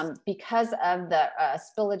because of the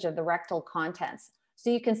spillage of the rectal contents. So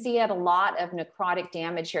you can see he had a lot of necrotic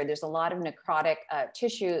damage here. There's a lot of necrotic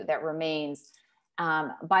tissue that remains.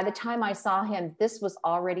 By the time I saw him, this was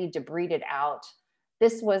already debrided out.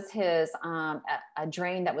 This was his a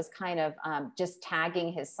drain that was kind of just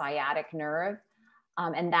tagging his sciatic nerve.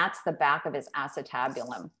 And that's the back of his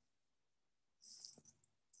acetabulum.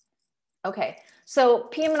 Okay, so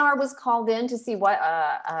PM&R was called in to see what,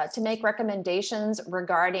 to make recommendations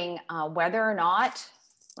regarding whether or not,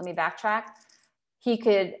 let me backtrack,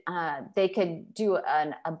 they could do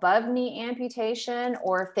an above knee amputation,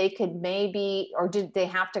 or if they could maybe, or did they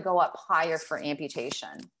have to go up higher for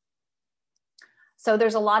amputation? So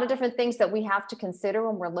there's a lot of different things that we have to consider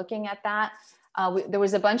when we're looking at that. There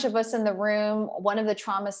was a bunch of us in the room. One of the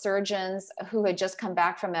trauma surgeons who had just come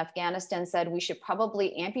back from Afghanistan said we should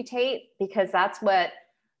probably amputate because that's what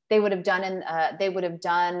they would have done.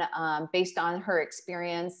 Based on her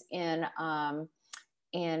experience in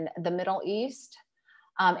the Middle East.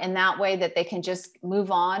 And that way that they can just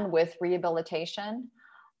move on with rehabilitation.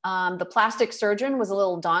 The plastic surgeon was a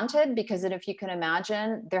little daunted because if you can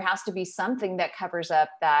imagine, there has to be something that covers up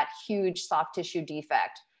that huge soft tissue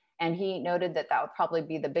defect. And he noted that that would probably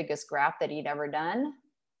be the biggest graft that he'd ever done.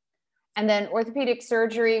 And then orthopedic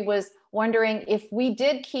surgery was wondering if we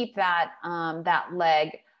did keep that, that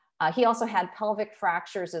leg, he also had pelvic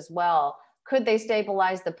fractures as well. Could they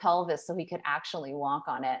stabilize the pelvis so he could actually walk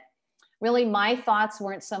on it? Really, my thoughts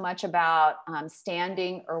weren't so much about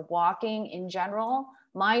standing or walking in general.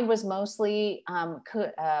 Mine was mostly,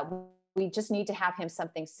 we just need to have him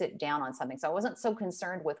sit down on something. So I wasn't so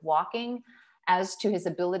concerned with walking as to his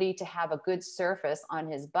ability to have a good surface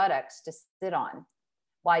on his buttocks to sit on.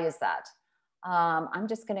 Why is that? I'm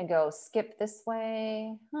just gonna go skip this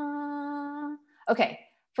way. Okay,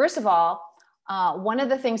 first of all, one of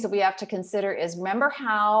the things that we have to consider is, remember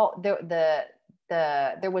how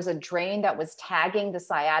there was a drain that was tagging the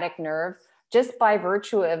sciatic nerve? Just by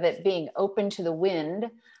virtue of it being open to the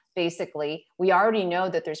wind, basically, we already know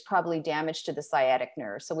that there's probably damage to the sciatic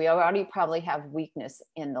nerve. So we already probably have weakness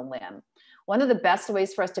in the limb. One of the best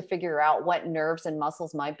ways for us to figure out what nerves and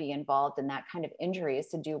muscles might be involved in that kind of injury is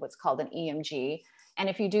to do what's called an EMG. And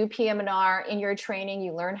if you do PM&R in your training,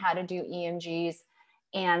 you learn how to do EMGs.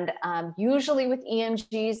 And usually with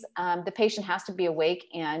EMGs, the patient has to be awake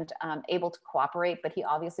and able to cooperate, but he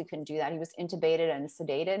obviously couldn't do that. He was intubated and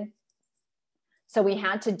sedated. So we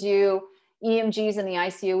had to do EMGs in the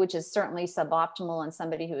ICU, which is certainly suboptimal on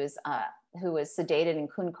somebody who is sedated and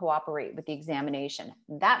couldn't cooperate with the examination.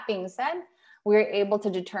 That being said, we were able to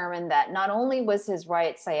determine that not only was his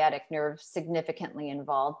right sciatic nerve significantly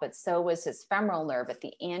involved, but so was his femoral nerve at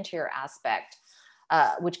the anterior aspect,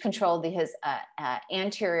 which controlled his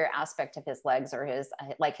anterior aspect of his legs, or his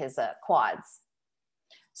quads.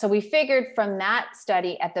 So we figured from that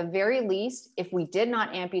study, at the very least, if we did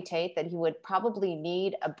not amputate, that he would probably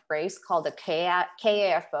need a brace called a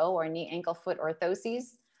KAFO, or knee ankle foot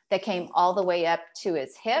orthoses, that came all the way up to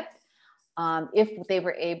his hip, if they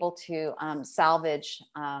were able to salvage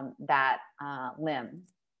that limb.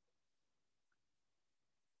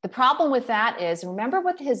 The problem with that is, remember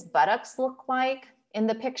what his buttocks look like in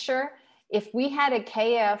the picture? If we had a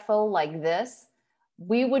KAFO like this,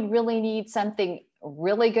 we would really need something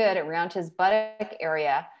really good around his buttock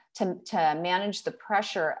area to manage the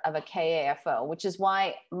pressure of a KAFO, which is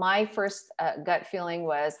why my first gut feeling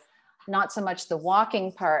was not so much the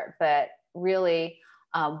walking part, but really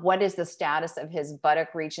what is the status of his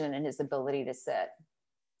buttock region and his ability to sit.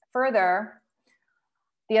 Further,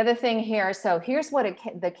 the other thing here, so here's what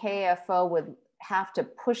the KAFO would have to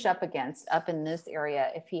push up against up in this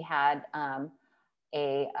area if he had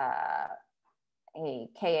a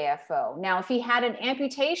KAFO. Now, if he had an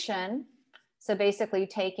amputation, so basically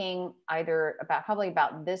taking either probably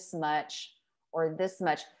about this much or this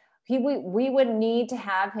much, we would need to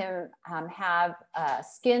have him have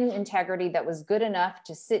skin integrity that was good enough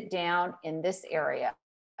to sit down in this area.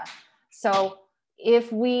 So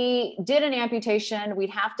if we did an amputation,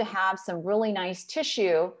 we'd have to have some really nice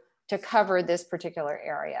tissue to cover this particular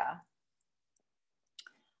area.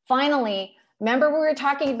 Finally, remember we were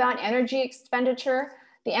talking about energy expenditure?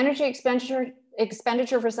 The energy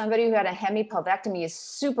expenditure for somebody who had a hemipelvectomy is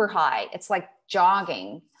super high. It's like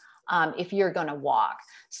jogging if you're gonna walk.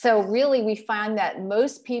 So really we find that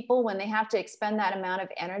most people, when they have to expend that amount of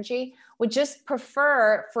energy, would just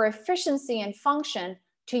prefer, for efficiency and function,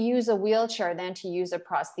 to use a wheelchair than to use a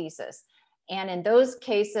prosthesis. And in those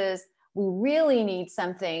cases, we really need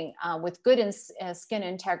something with good skin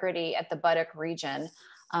integrity at the buttock region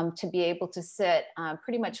to be able to sit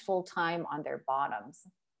pretty much full time on their bottoms.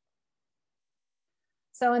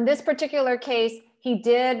 So in this particular case, he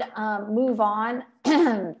did move on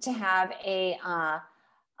to have a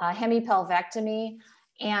hemipelvectomy.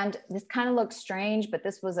 And this kind of looks strange, but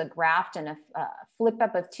this was a graft and a flip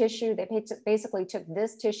up of tissue. They basically took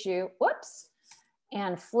this tissue, whoops,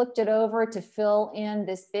 and flipped it over to fill in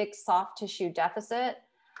this big soft tissue deficit.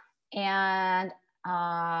 And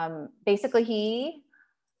basically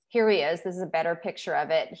here he is. This is a better picture of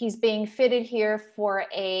it. He's being fitted here for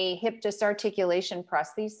a hip disarticulation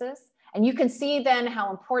prosthesis. And you can see then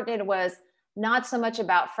how important it was, not so much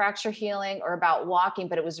about fracture healing or about walking,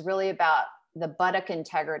 but it was really about the buttock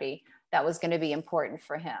integrity that was going to be important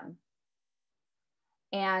for him.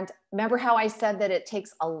 And remember how I said that it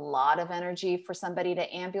takes a lot of energy for somebody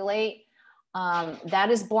to ambulate? That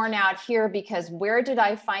is borne out here because where did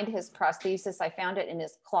I find his prosthesis? I found it in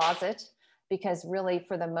his closet because really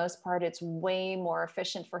for the most part, it's way more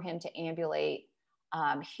efficient for him to ambulate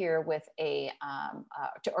here with a,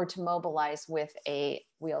 or to mobilize with a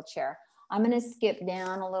wheelchair. I'm gonna skip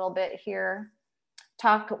down a little bit here.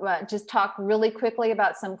 Just talk really quickly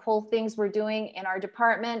about some cool things we're doing in our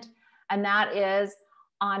department. And that is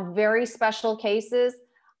on very special cases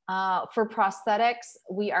for prosthetics,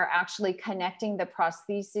 we are actually connecting the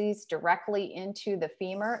prostheses directly into the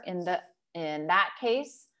femur in that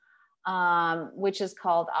case, which is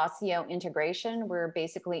called osseointegration. We're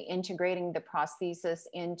basically integrating the prosthesis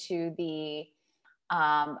into the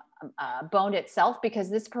bone itself because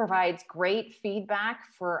this provides great feedback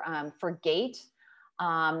for gait.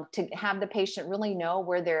 To have the patient really know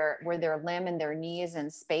where their limb and their knee is in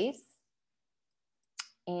space.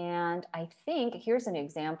 And I think here's an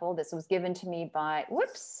example. This was given to me by,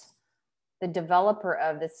 the developer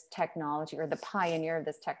of this technology or the pioneer of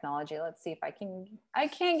this technology. Let's see if I can't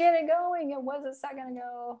get it going. It was a second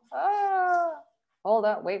ago. Oh, hold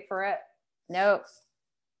up, wait for it. Nope,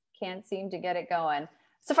 can't seem to get it going.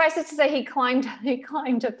 Suffice it to say, he climbed up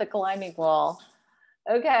the climbing wall.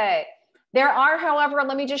 Okay. There are, however,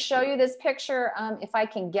 let me just show you this picture if I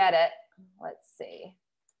can get it. Let's see.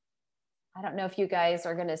 I don't know if you guys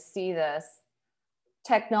are going to see this.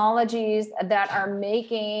 Technologies that are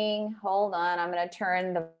making, hold on, I'm going to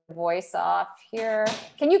turn the voice off here.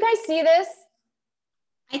 Can you guys see this?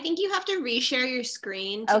 I think you have to reshare your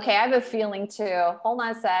screen. Okay, I have a feeling too. Hold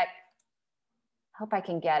on a sec. Hope I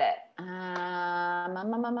can get it. Hold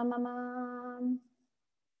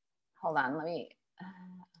on, let me.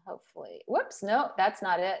 Hopefully, whoops, no, that's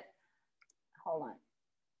not it. Hold on.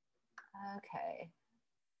 Okay.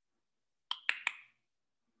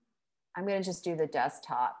 I'm gonna just do the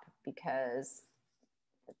desktop because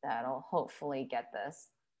that'll hopefully get this.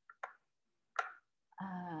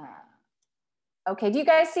 Okay, do you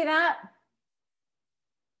guys see that?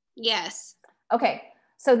 Yes. Okay,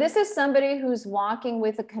 so this is somebody who's walking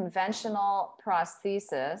with a conventional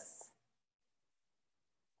prosthesis.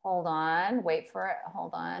 Hold on, wait for it,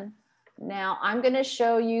 hold on. Now I'm gonna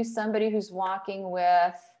show you somebody who's walking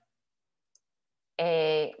with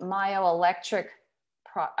a myoelectric,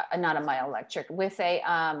 not a myoelectric, with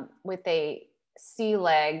a C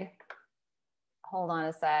leg. Hold on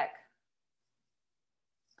a sec.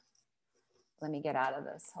 Let me get out of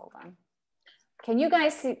this, hold on. Can you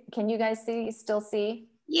guys see, still see?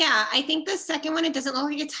 Yeah, I think the second one, it doesn't look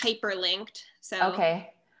like it's hyperlinked, so.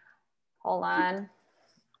 Okay, hold on.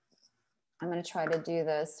 I'm gonna try to do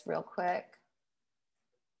this real quick.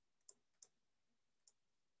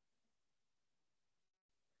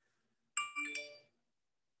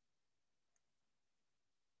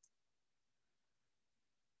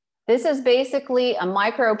 This is basically a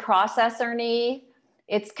microprocessor knee.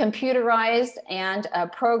 It's computerized and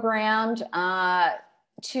programmed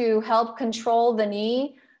to help control the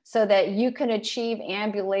knee so that you can achieve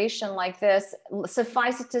ambulation like this.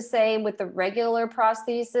 Suffice it to say, with the regular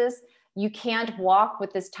prosthesis, you can't walk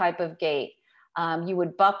with this type of gait. You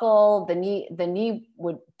would buckle, the knee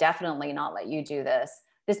would definitely not let you do this.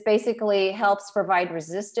 This basically helps provide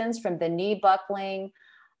resistance from the knee buckling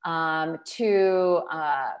to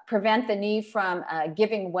prevent the knee from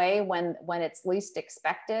giving way when it's least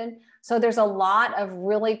expected. So there's a lot of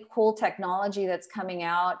really cool technology that's coming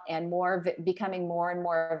out and becoming more and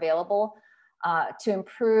more available to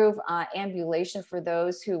improve ambulation for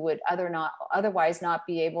those who would otherwise not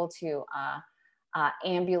be able to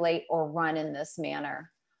ambulate or run in this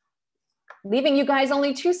manner. Leaving you guys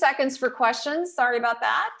only 2 seconds for questions. Sorry about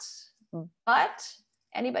that. But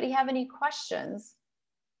anybody have any questions?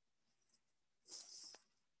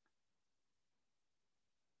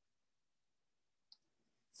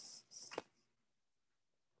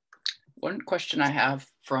 One question I have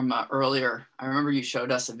from earlier, I remember you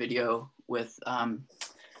showed us a video with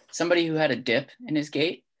somebody who had a dip in his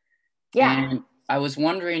gait. Yeah. And I was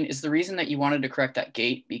wondering, is the reason that you wanted to correct that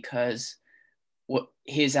gait because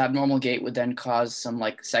his abnormal gait would then cause some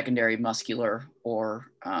like secondary muscular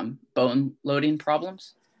or bone loading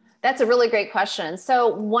problems? That's a really great question.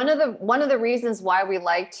 So one of the reasons why we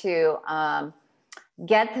like to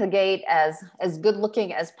get the gait as good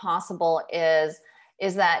looking as possible is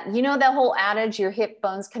that, you know, that whole adage, your hip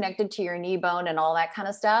bone's connected to your knee bone and all that kind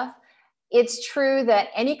of stuff. It's true that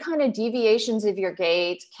any kind of deviations of your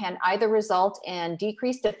gait can either result in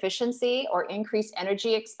decreased efficiency or increased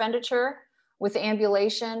energy expenditure with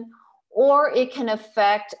ambulation, or it can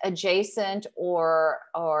affect adjacent or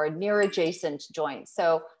near adjacent joints.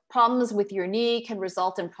 So problems with your knee can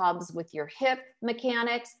result in problems with your hip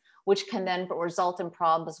mechanics, which can then result in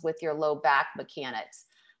problems with your low back mechanics.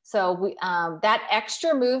 So that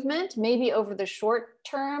extra movement, maybe over the short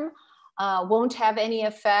term, won't have any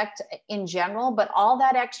effect in general, but all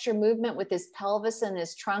that extra movement with his pelvis and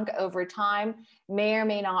his trunk over time may or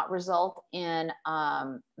may not result in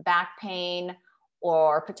back pain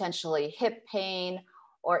or potentially hip pain,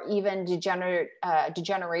 or even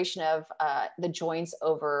degeneration of the joints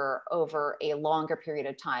over a longer period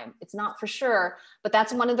of time. It's not for sure, but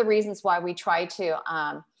that's one of the reasons why we try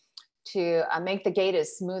to make the gait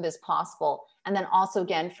as smooth as possible. And then also,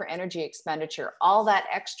 again, for energy expenditure, all that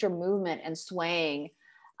extra movement and swaying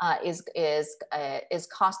is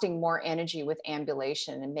costing more energy with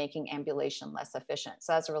ambulation and making ambulation less efficient.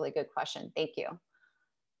 So that's a really good question. Thank you.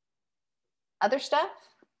 Other stuff?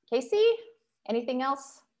 Casey, anything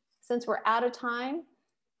else since we're out of time?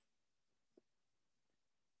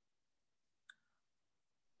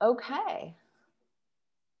 Okay.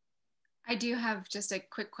 I do have just a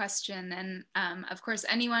quick question, and of course,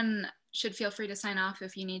 anyone should feel free to sign off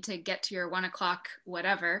if you need to get to your 1 o'clock,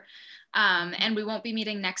 whatever. And we won't be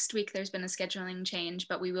meeting next week. There's been a scheduling change,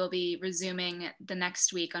 but we will be resuming the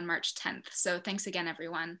next week on March 10th. So thanks again,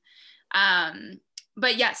 everyone.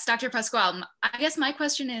 But yes, Dr. Pascual, I guess my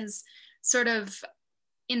question is sort of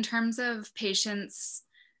in terms of patients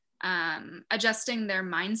adjusting their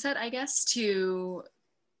mindset, I guess, to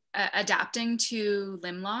adapting to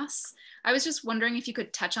limb loss. I was just wondering if you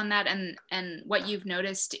could touch on that and what you've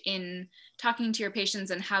noticed in talking to your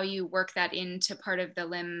patients and how you work that into part of the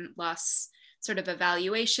limb loss sort of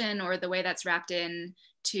evaluation, or the way that's wrapped in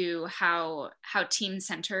to how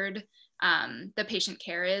team-centered the patient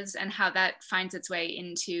care is, and how that finds its way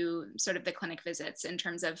into sort of the clinic visits in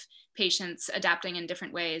terms of patients adapting in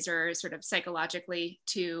different ways or sort of psychologically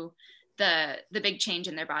to the big change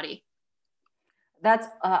in their body. That's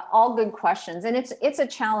all good questions. And it's a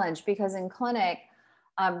challenge because in clinic,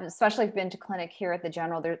 especially if you've been to clinic here at the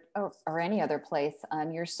General or any other place,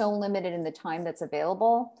 you're so limited in the time that's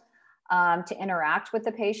available to interact with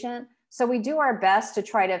the patient. So we do our best to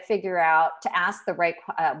try to figure out, to ask the right,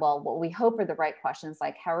 what we hope are the right questions,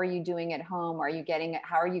 like how are you doing at home? How are you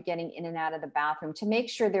getting in and out of the bathroom, to make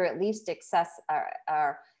sure they're at least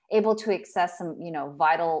are able to access some,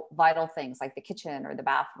 vital things like the kitchen or the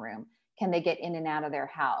bathroom. Can they get in and out of their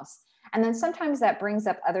house? And then sometimes that brings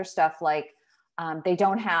up other stuff like they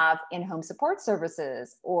don't have in-home support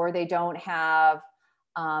services, or they don't have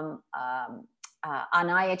an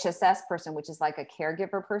IHSS person, which is like a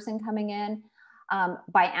caregiver person coming in.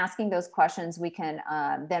 By asking those questions, we can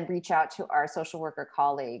then reach out to our social worker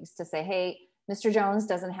colleagues to say, hey, Mr. Jones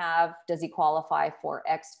does he qualify for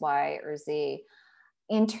X, Y, or Z?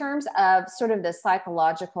 In terms of sort of the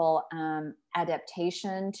psychological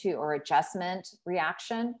adaptation to or adjustment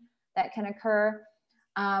reaction that can occur,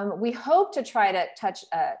 we hope to try to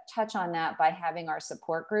touch on that by having our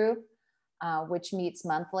support group, which meets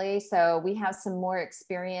monthly. So we have some more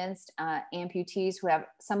experienced amputees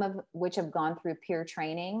some of which have gone through peer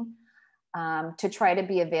training to try to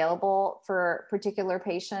be available for particular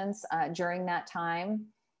patients during that time.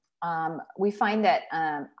 We find that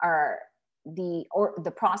the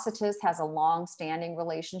prosthetist has a long-standing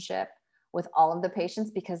relationship with all of the patients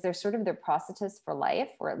because they're sort of their prosthetists for life,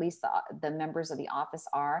 or at least the members of the office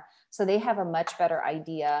are. So they have a much better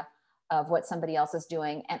idea of what somebody else is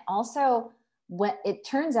doing. And also, when it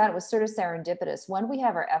turns out, it was sort of serendipitous. When we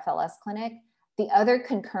have our FLS clinic, the other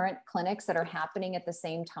concurrent clinics that are happening at the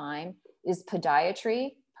same time is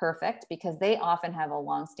podiatry, perfect, because they often have a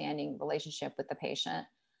long-standing relationship with the patient.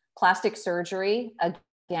 Plastic surgery,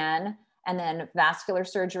 again, and then vascular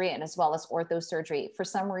surgery, and as well as ortho surgery. For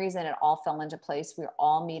some reason, it all fell into place. We were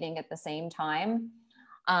all meeting at the same time.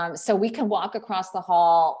 So we can walk across the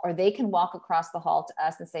hall, or they can walk across the hall to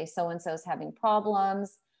us and say, so-and-so is having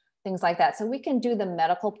problems, things like that. So we can do the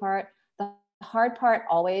medical part. The hard part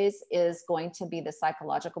always is going to be the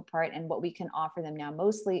psychological part. And what we can offer them now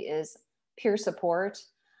mostly is peer support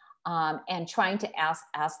and trying to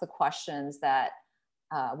ask the questions that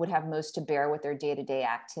would have most to bear with their day-to-day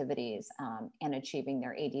activities and achieving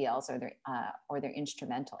their ADLs or their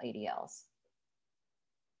instrumental ADLs.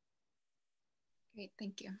 Great,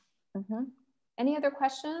 thank you. Mm-hmm. Any other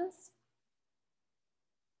questions?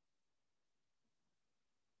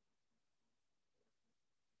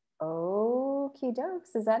 Okie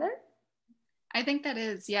dokes, is that it? I think that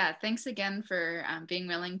is, yeah. Thanks again for being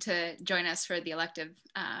willing to join us for the elective.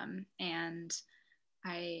 And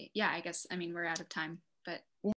I guess, we're out of time, but